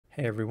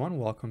Hey everyone,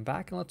 welcome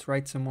back, and let's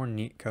write some more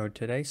neat code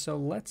today. So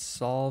let's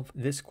solve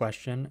this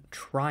question,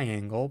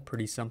 triangle,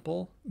 pretty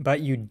simple,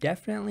 but you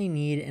definitely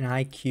need an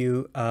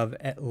IQ of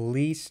at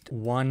least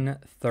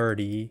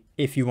 130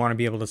 if you want to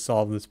be able to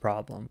solve this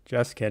problem.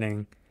 Just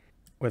kidding.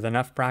 With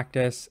enough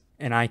practice,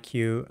 an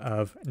IQ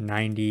of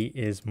 90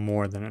 is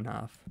more than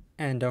enough.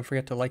 And don't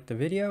forget to like the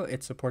video,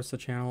 it supports the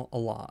channel a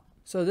lot.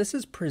 So this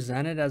is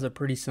presented as a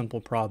pretty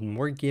simple problem.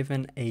 We're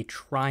given a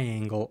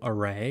triangle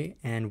array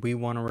and we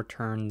want to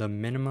return the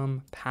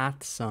minimum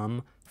path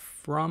sum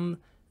from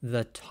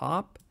the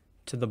top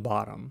to the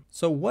bottom.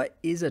 So what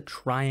is a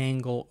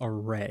triangle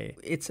array?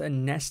 It's a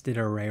nested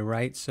array,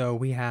 right? So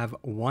we have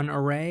one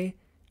array,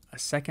 a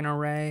second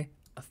array,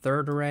 a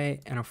third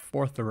array, and a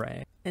fourth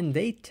array. And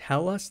they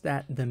tell us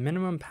that the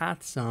minimum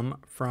path sum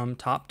from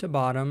top to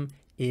bottom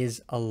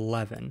is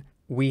 11.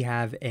 We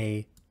have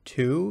a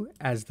 2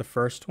 as the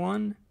first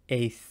one,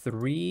 a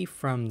 3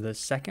 from the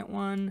second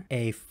one,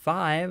 a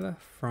 5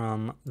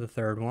 from the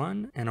third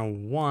one, and a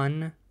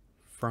 1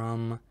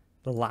 from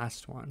the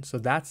last one. So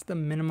that's the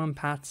minimum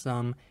path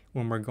sum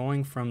when we're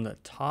going from the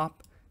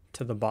top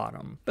to the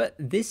bottom. But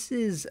this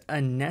is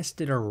a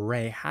nested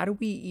array. How do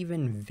we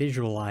even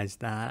visualize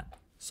that?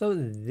 So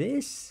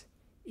this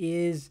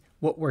is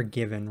what we're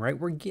given, right?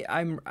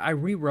 I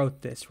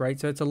rewrote this, right?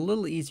 So it's a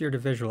little easier to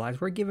visualize.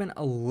 We're given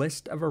a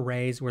list of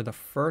arrays where the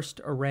first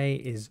array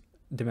is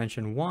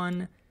dimension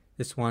 1.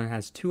 This one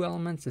has 2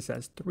 elements, this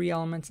has 3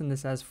 elements, and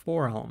this has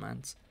 4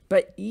 elements.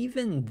 But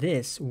even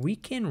this, we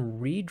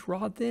can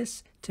redraw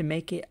this to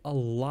make it a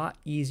lot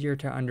easier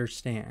to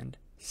understand.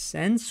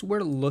 Since we're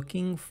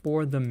looking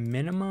for the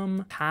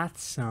minimum path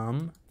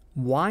sum,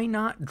 why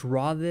not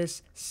draw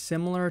this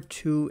similar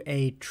to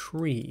a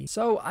tree?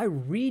 So I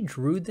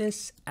redrew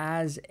this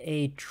as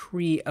a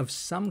tree of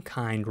some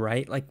kind,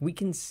 right? Like we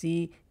can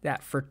see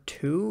that for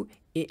 2,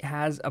 it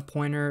has a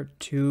pointer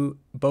to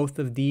both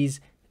of these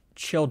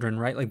children,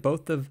 right? Like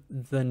both of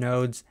the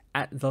nodes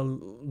at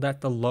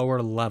the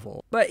lower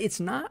level. But it's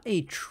not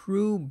a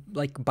true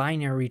like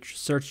binary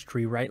search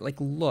tree, right?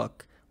 Like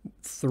look,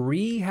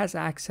 3 has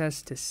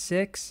access to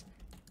 6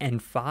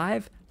 and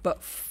 5,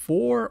 but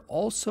 4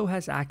 also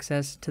has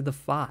access to the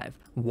 5.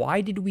 Why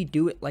did we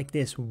do it like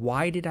this?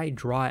 Why did I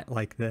draw it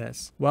like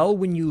this? Well,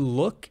 when you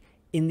look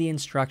in the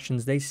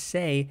instructions, they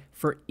say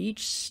for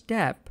each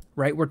step,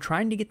 right, we're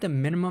trying to get the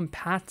minimum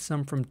path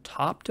sum from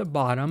top to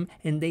bottom,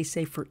 and they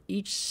say for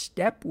each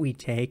step we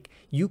take,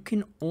 you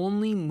can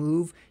only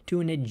move to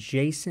an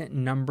adjacent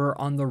number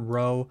on the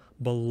row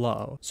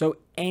below. So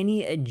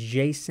any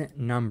adjacent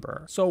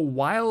number. So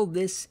while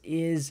this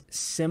is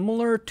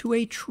similar to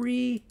a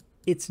tree,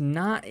 it's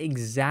not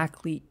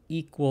exactly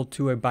equal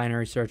to a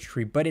binary search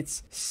tree, but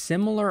it's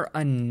similar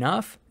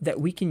enough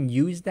that we can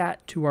use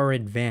that to our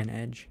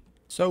advantage.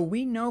 So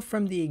we know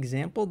from the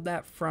example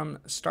that from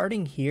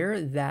starting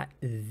here that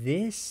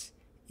this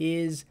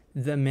is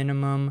the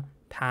minimum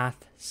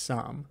path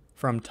sum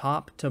from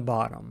top to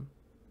bottom.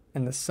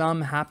 And the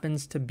sum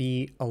happens to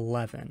be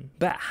 11.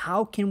 But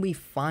how can we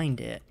find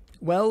it?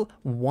 Well,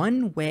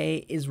 one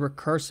way is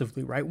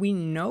recursively, right? We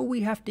know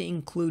we have to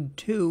include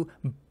 2,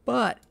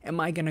 but am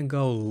I going to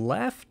go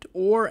left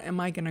or am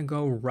I going to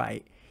go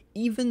right?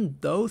 Even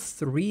though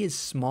 3 is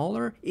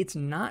smaller, it's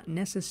not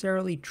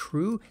necessarily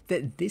true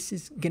that this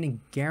is going to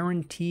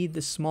guarantee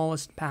the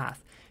smallest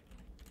path.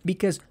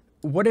 Because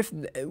what if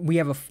we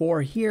have a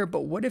 4 here,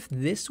 but what if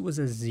this was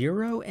a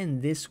 0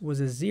 and this was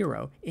a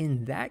 0?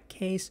 In that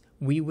case,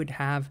 we would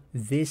have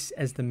this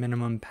as the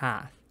minimum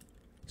path.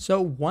 So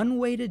one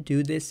way to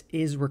do this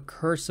is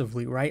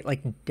recursively, right?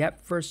 Like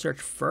depth first search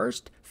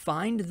first,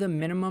 find the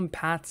minimum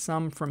path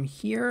sum from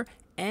here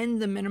and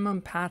the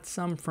minimum path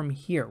sum from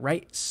here,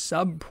 right?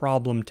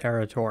 Subproblem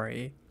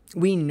territory.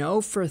 We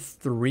know for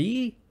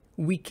 3,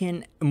 we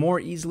can more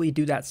easily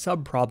do that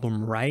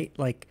subproblem, right?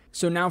 Like,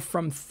 so now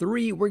from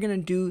 3, we're gonna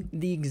do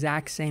the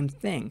exact same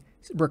thing.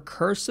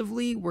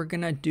 Recursively, we're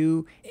gonna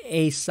do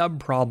a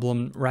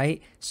subproblem,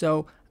 right?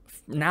 So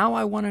now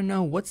I want to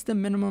know what's the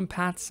minimum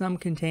path sum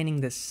containing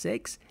the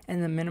 6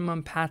 and the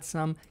minimum path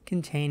sum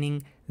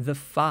containing the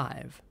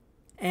 5.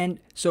 And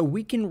so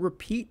we can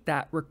repeat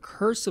that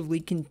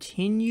recursively,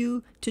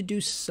 continue to do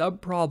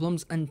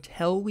subproblems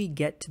until we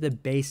get to the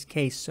base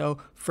case. So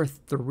for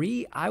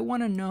 3, I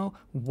want to know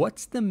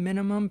what's the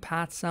minimum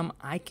path sum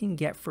I can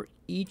get for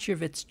each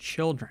of its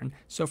children.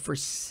 So for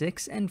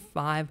 6 and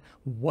 5,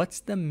 what's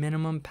the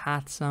minimum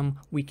path sum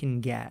we can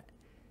get?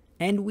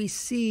 And we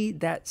see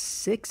that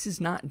 6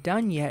 is not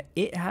done yet.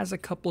 It has a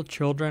couple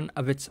children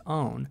of its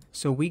own.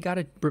 So we got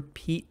to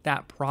repeat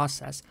that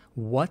process.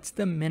 What's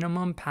the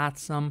minimum path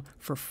sum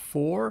for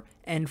 4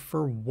 and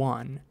for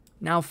 1?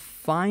 Now,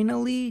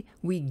 finally,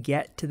 we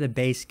get to the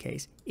base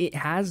case. It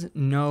has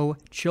no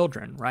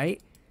children,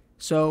 right?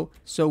 So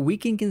we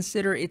can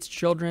consider its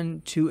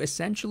children to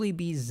essentially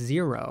be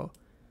 0.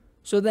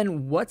 So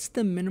then what's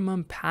the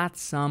minimum path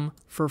sum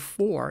for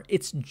 4?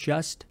 It's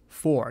just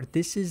 4.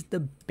 This is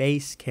the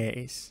base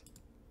case.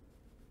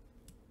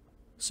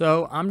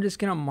 So I'm just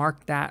going to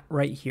mark that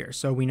right here.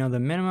 So we know the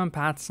minimum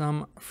path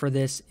sum for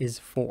this is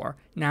 4.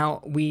 Now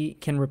we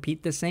can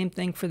repeat the same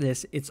thing for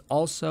this. It's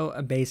also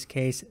a base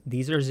case.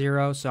 These are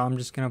 0, so I'm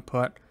just going to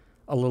put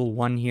a little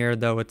 1 here,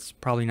 though it's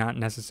probably not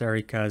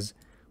necessary because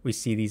we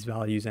see these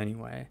values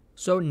anyway.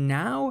 So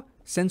now,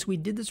 since we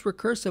did this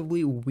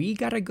recursively, we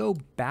got to go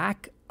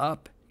back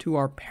up to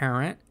our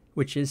parent,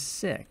 which is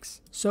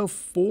 6. So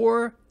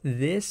for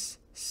this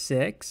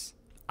 6,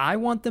 I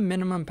want the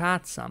minimum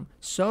path sum.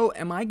 So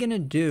am I going to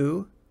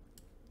do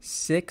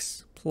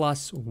 6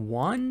 plus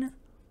 1?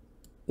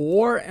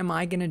 Or am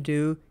I going to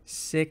do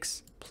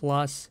 6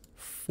 plus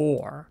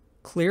 4?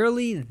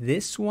 Clearly,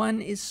 this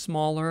one is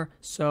smaller,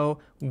 so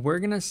we're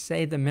going to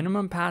say the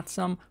minimum path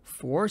sum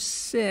for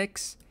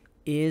 6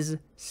 is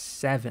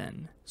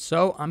 7.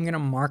 So I'm going to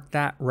mark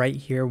that right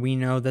here. We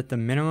know that the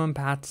minimum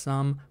path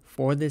sum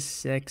for this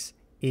 6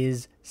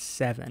 is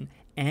 7.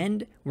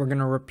 And we're going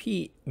to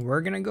repeat,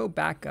 we're going to go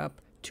back up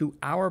to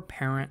our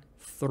parent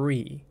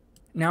 3.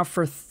 Now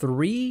for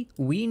 3,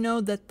 we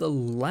know that the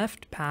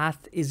left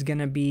path is going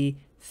to be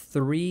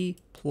 3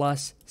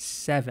 plus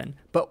 7.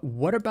 But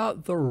what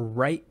about the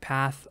right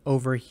path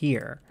over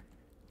here?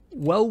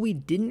 Well, we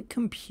didn't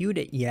compute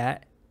it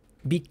yet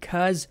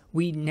because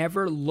we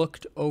never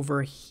looked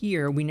over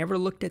here. We never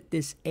looked at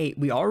this 8.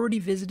 We already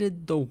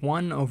visited the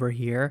 1 over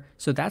here,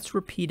 so that's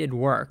repeated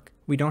work.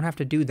 We don't have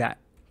to do that.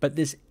 But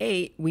this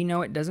 8, we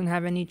know it doesn't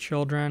have any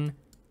children,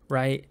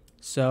 right?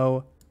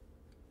 So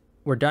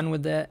we're done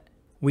with it.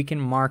 We can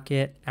mark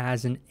it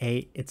as an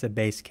 8. It's a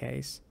base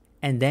case.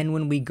 And then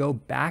when we go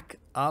back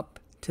up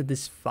to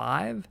this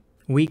 5,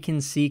 we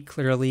can see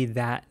clearly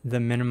that the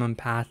minimum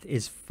path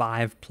is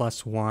 5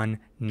 plus 1,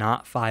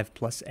 not 5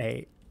 plus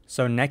 8.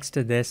 So next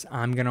to this,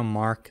 I'm going to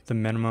mark the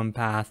minimum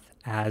path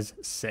as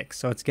 6.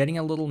 So it's getting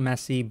a little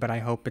messy, but I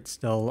hope it's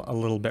still a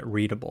little bit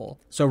readable.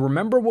 So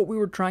remember what we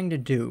were trying to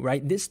do,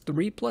 right? This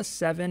 3 plus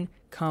 7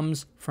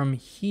 comes from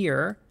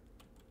here.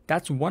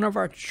 That's one of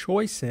our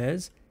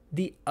choices.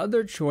 The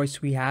other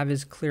choice we have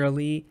is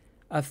clearly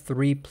a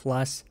 3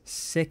 plus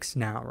 6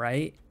 now,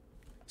 right?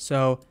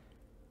 So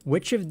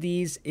which of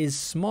these is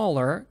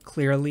smaller?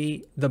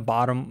 Clearly the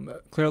bottom,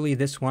 clearly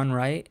this one,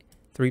 right?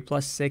 3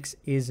 plus 6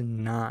 is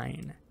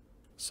 9.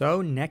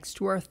 So next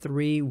to our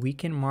 3, we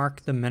can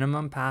mark the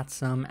minimum path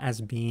sum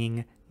as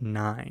being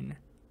 9.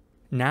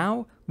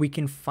 Now we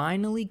can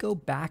finally go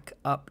back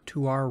up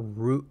to our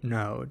root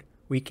node.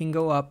 We can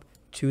go up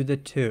to the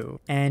 2.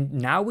 And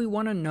now we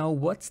want to know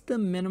what's the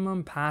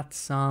minimum path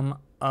sum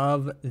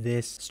of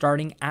this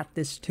starting at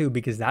this 2,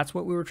 because that's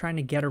what we were trying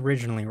to get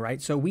originally,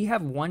 right? So we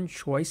have one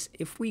choice.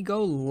 If we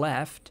go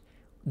left,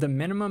 the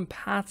minimum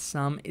path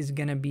sum is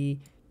going to be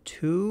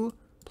 2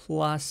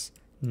 plus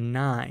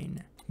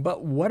 9.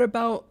 But what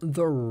about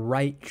the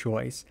right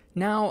choice?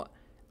 Now,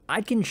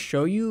 I can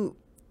show you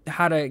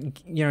how to,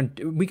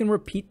 we can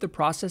repeat the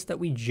process that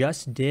we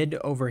just did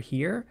over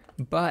here,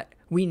 but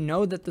we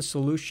know that the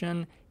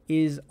solution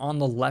is on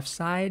the left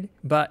side,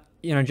 but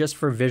just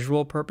for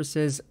visual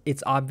purposes,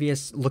 it's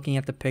obvious looking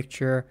at the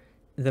picture,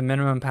 the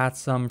minimum path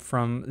sum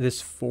from this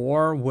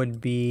 4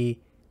 would be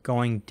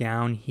going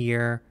down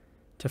here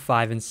to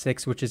 5 and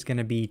 6, which is going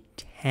to be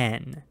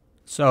 10.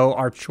 So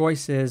our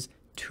choice is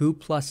 2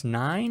 plus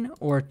 9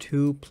 or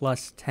 2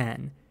 plus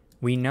 10.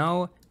 We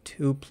know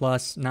 2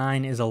 plus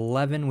 9 is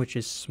 11, which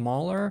is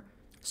smaller.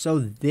 So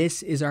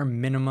this is our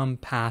minimum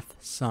path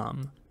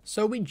sum.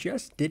 So we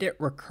just did it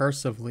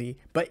recursively,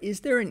 but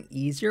is there an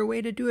easier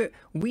way to do it?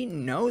 We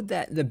know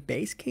that the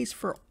base case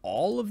for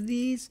all of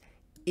these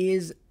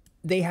is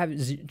they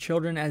have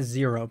children as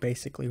 0,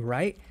 basically,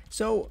 right?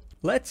 So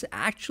let's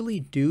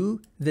actually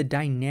do the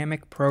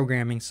dynamic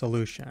programming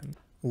solution.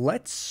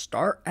 Let's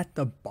start at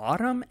the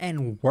bottom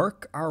and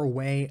work our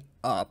way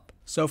up.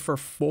 So for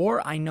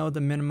 4, I know the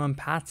minimum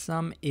path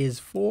sum is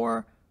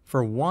 4.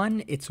 For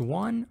 1, it's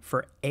 1.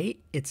 For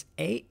 8, it's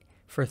 8.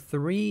 For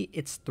 3,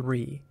 it's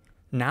 3.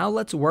 Now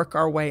let's work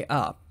our way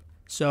up.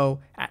 So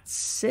at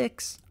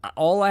 6,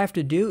 all I have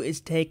to do is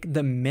take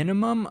the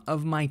minimum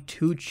of my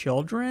 2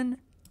 children,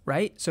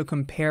 right? So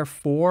compare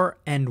 4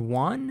 and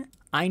 1.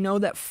 I know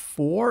that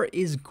 4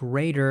 is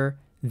greater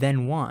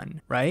than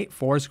 1, right?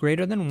 4 is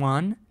greater than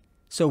 1.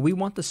 So we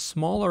want the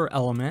smaller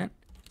element.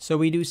 So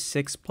we do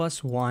 6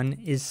 plus 1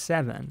 is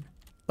 7.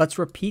 Let's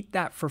repeat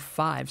that for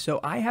 5. So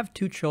I have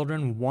 2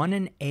 children, 1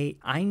 and 8.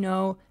 I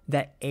know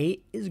that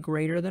 8 is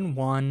greater than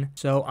 1.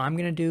 So I'm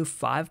going to do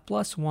 5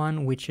 plus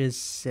 1, which is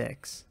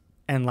 6.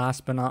 And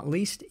last but not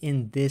least,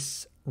 in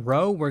this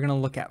row, we're going to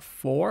look at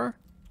 4.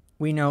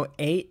 We know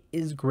 8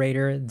 is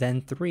greater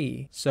than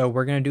 3. So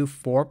we're going to do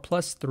 4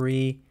 plus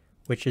 3,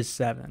 which is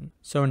 7.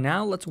 So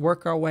now let's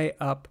work our way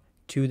up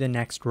to the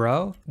next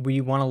row. We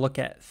want to look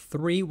at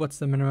 3. What's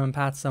the minimum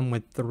path sum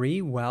with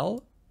 3?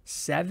 Well,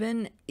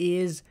 7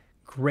 is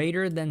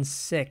greater than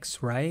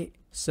 6, right?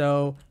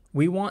 So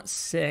we want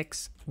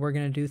 6. We're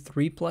going to do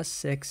 3 plus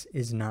 6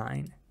 is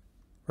 9.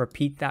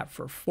 Repeat that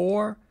for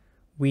 4.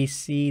 We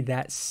see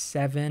that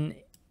 7,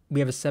 we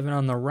have a 7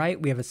 on the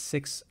right, we have a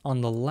 6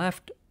 on the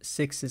left.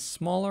 6 is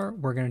smaller,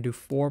 we're going to do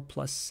 4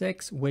 plus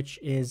 6, which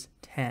is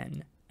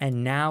 10.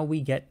 And now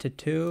we get to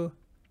 2.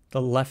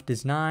 The left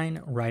is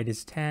 9, right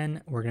is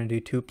 10. We're going to do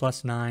 2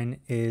 plus 9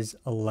 is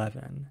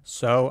 11.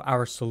 So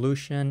our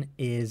solution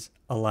is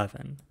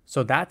 11.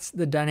 So that's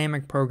the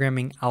dynamic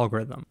programming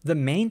algorithm. The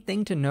main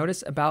thing to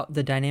notice about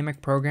the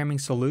dynamic programming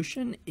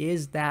solution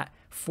is that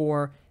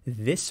for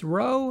this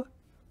row,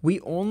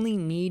 we only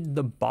need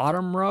the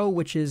bottom row,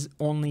 which is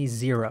only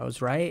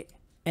zeros, right?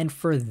 And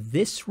for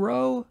this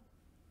row,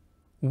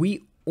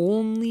 we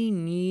only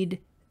need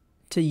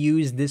to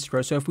use this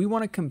row. So if we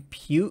want to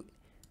compute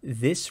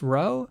this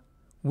row,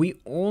 we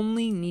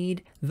only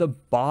need the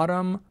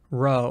bottom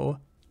row.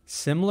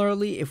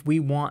 Similarly, if we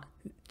want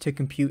to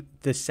compute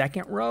the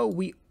second row,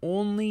 we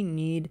only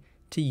need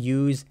to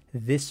use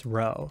this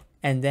row.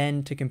 And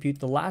then to compute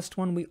the last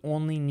one, we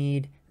only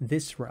need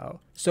this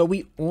row. So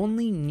we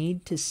only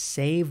need to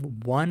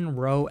save one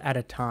row at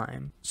a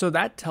time. So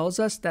that tells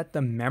us that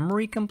the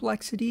memory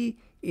complexity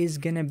is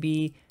going to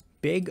be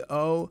big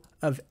O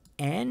of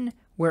n,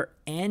 where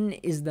n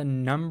is the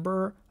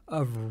number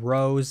of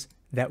rows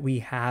that we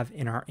have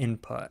in our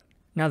input.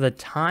 Now the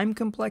time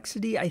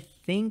complexity, I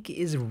think,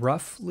 is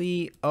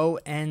roughly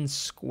O(n)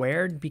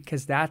 squared,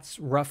 because that's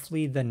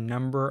roughly the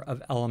number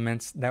of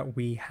elements that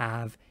we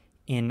have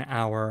in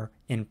our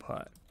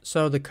input.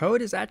 So the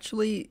code is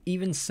actually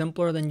even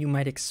simpler than you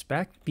might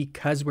expect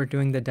because we're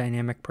doing the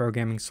dynamic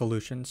programming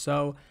solution.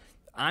 So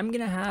I'm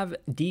going to have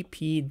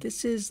DP,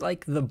 this is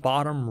like the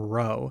bottom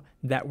row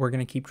that we're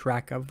going to keep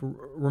track of.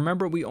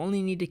 Remember, we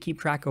only need to keep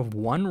track of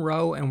one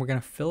row and we're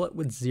going to fill it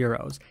with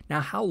zeros.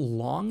 Now, how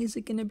long is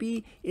it going to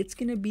be? It's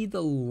going to be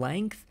the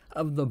length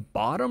of the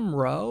bottom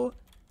row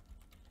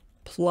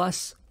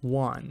plus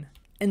 1.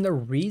 And the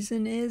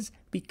reason is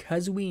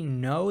because we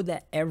know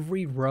that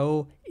every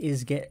row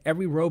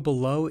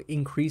below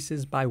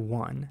increases by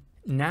 1.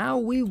 Now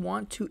we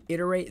want to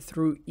iterate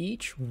through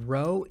each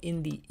row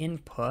in the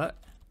input,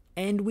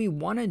 and we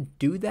want to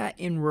do that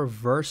in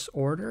reverse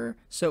order.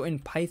 So in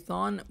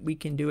Python, we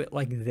can do it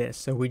like this.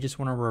 So we just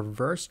want to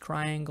reverse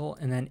triangle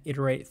and then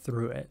iterate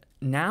through it.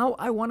 Now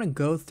I want to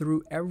go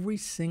through every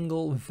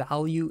single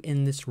value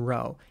in this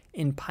row.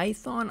 In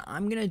Python,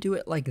 I'm going to do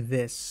it like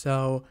this.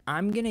 So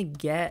I'm going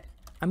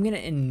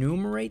to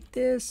enumerate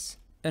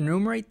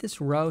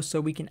this row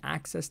so we can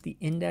access the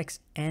index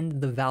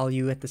and the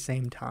value at the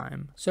same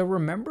time. So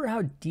remember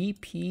how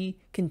DP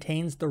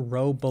contains the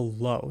row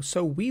below.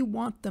 So we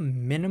want the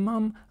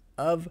minimum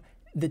of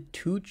the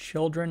two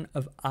children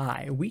of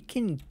I. We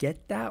can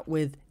get that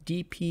with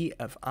DP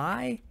of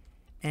I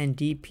and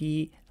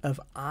DP of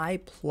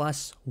I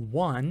plus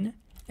 1,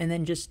 and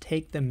then just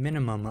take the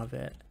minimum of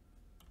it.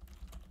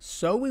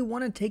 So we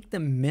want to take the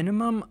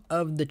minimum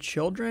of the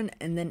children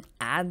and then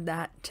add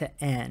that to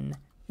n,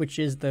 which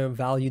is the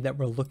value that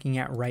we're looking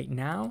at right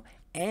now.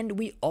 And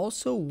we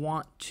also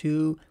want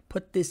to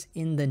put this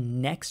in the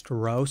next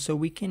row so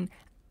we can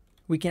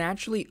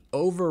actually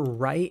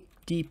overwrite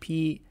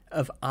DP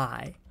of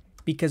I,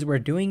 because we're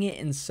doing it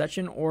in such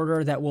an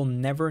order that we'll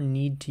never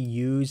need to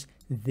use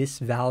this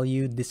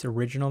value, this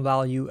original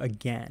value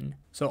again.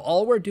 So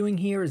all we're doing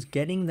here is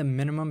getting the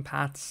minimum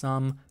path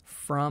sum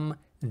from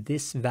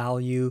this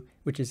value,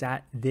 which is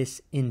at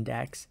this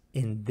index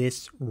in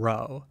this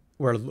row.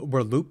 We're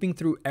looping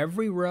through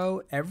every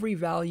row, every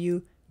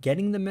value,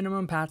 getting the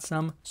minimum path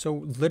sum. So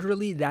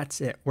literally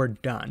that's it, we're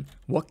done.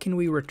 What can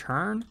we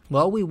return?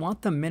 Well, we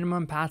want the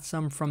minimum path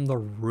sum from the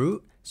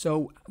root.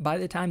 So by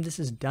the time this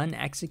is done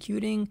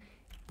executing,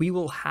 we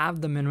will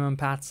have the minimum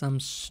path sum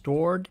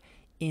stored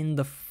in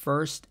the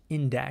first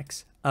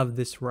index of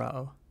this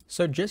row.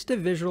 So just to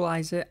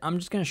visualize it, I'm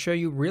just going to show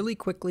you really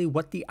quickly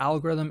what the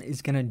algorithm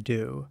is going to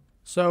do.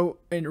 So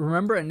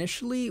remember,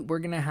 initially we're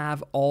going to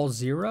have all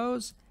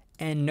zeros,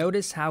 and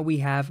notice how we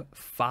have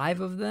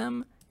 5 of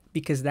them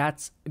because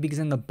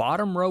in the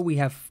bottom row we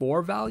have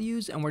 4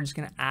 values and we're just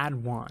going to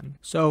add 1.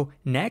 So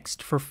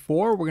next for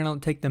 4, we're going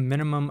to take the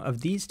minimum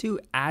of these two,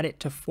 add it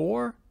to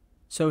 4.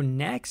 So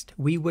next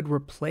we would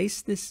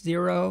replace this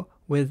 0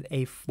 with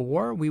a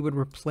 4. We would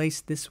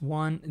replace this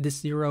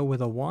 0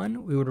 with a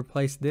 1. We would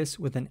replace this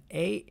with an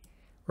 8,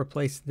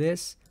 replace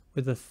this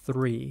with a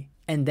 3.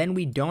 And then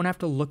we don't have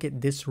to look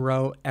at this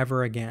row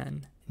ever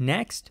again.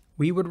 Next,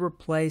 we would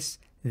replace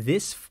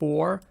this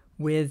 4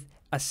 with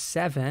a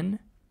 7.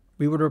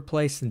 We would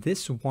replace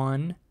this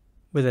 1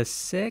 with a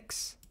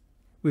 6.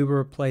 We would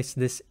replace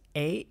this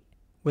 8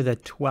 with a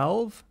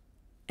 12.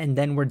 And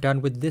then we're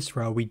done with this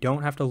row. We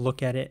don't have to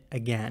look at it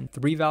again.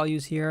 3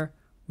 values here.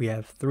 We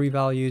have 3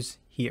 values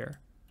here.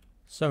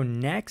 So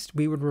next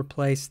we would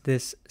replace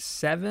this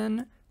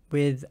 7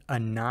 with a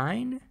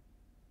 9.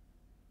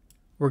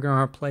 We're going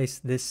to replace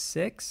this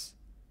 6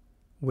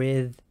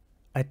 with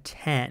a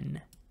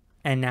 10.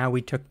 And now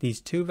we took these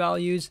 2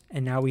 values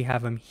and now we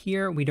have them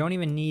here. We don't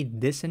even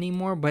need this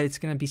anymore, but it's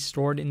going to be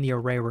stored in the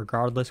array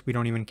regardless. We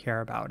don't even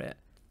care about it.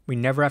 We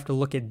never have to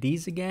look at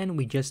these again.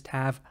 We just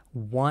have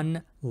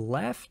 1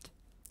 left.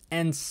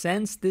 And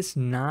since this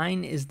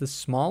 9 is the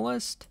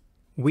smallest,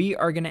 we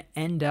are going to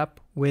end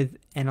up with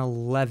an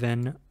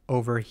 11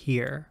 over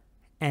here.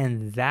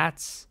 and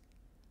that's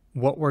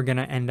what we're going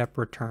to end up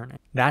returning.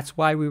 That's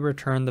why we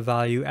return the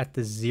value at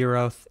the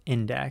 0th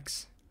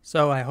index.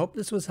 So I hope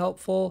this was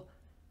helpful.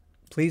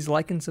 Please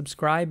like and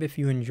subscribe if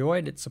you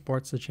enjoyed. It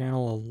supports the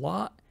channel a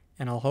lot,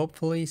 and I'll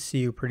hopefully see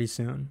you pretty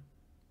soon.